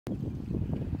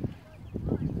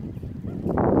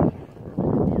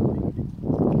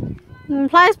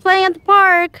Nplhaib's playing at the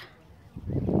park.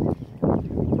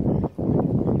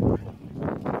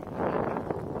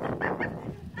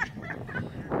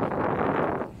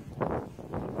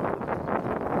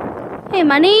 Hey,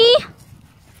 Money. You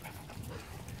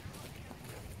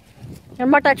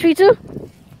wanna mark that tree too?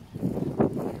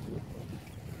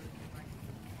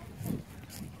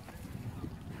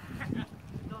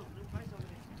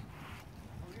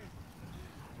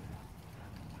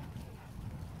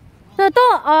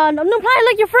 Nplhaib,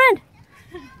 look, your friend.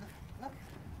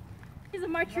 He's a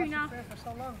marcher now. For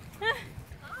so long.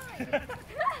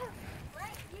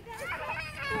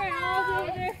 Hello.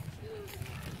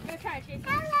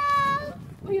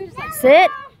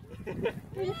 Sit.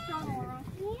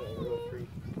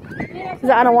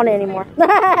 I don't want it anymore.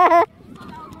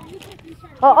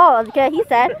 oh, okay, he's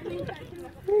sad.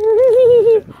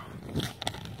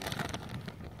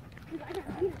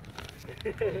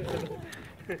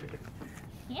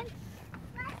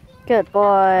 Good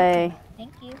boy.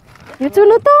 Thank you. You too,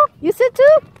 Nuj Toog? You sit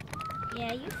too?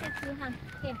 Yeah, you sit too, huh?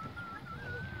 Here.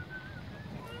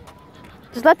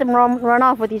 Just let them run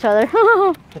off with each other.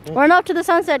 Run off to the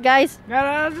sunset, guys.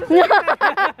 Well,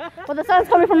 the sun's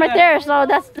coming from right there, so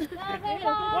that's...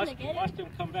 Watch them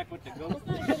come back with the ghost.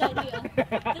 That's not a good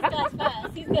idea. This guy's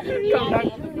fast. He's gonna be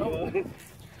out here.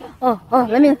 Oh,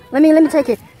 let me take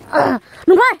it.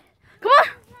 Nplhaib,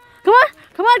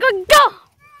 come on, go!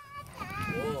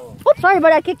 Oops, sorry,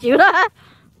 but I kicked you.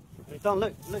 Don't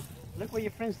look what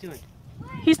your friend's doing.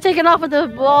 He's taking off with the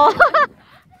ball.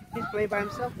 He's playing by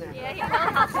himself now. Yeah, he knows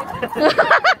how to.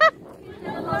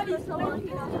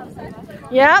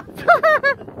 Yep.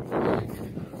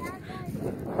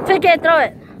 Take it, throw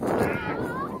it.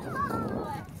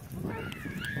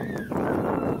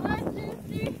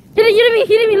 He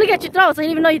didn't even look at you throw, so he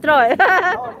didn't even know you throw it.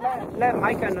 Let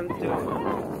Mike and them do it.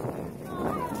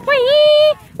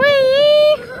 Wee!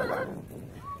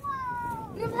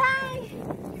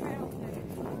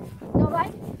 Nobody?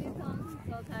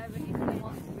 So tired, but he's gonna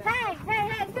walk. Hey,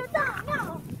 do not, no!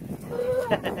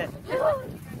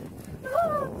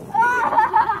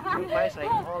 Nplhaib's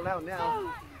like all out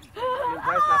now.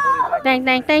 Nplhaib's not holding back.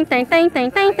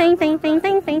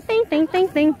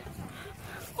 Ding.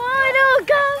 Oh, don't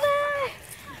come back!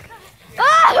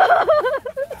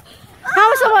 That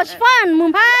was so much fun,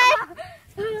 Nplhaib.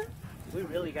 We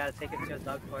really gotta take it to a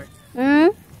dog park.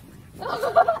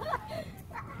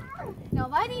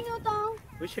 Nobody, Nuj Toog.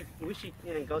 We should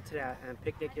go to that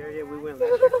picnic area we went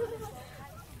last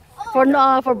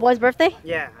year. For boy's birthday?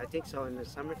 Yeah, I think so, in the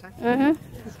summertime.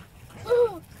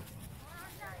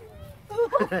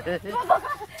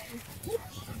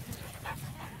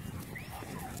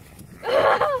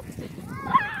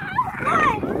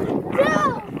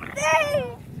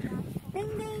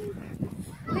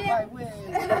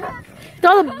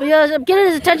 Get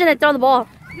his attention and throw the ball.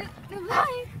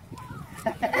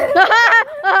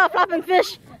 Flopping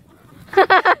fish.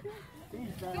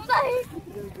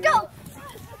 Go!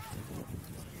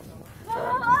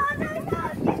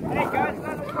 Hey guys,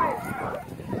 let him fight.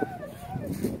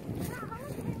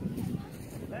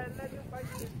 Let him fight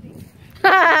this thing.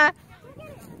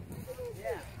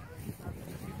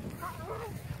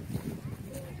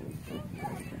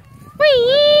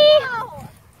 Whee!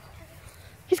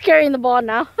 He's carrying the ball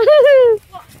now.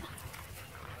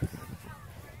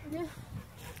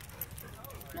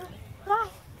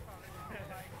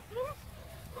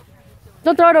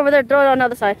 Don't throw it over there, throw it on the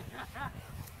other side.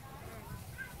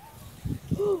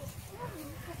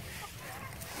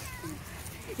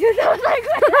 You know, like,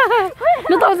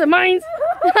 No, those are mine.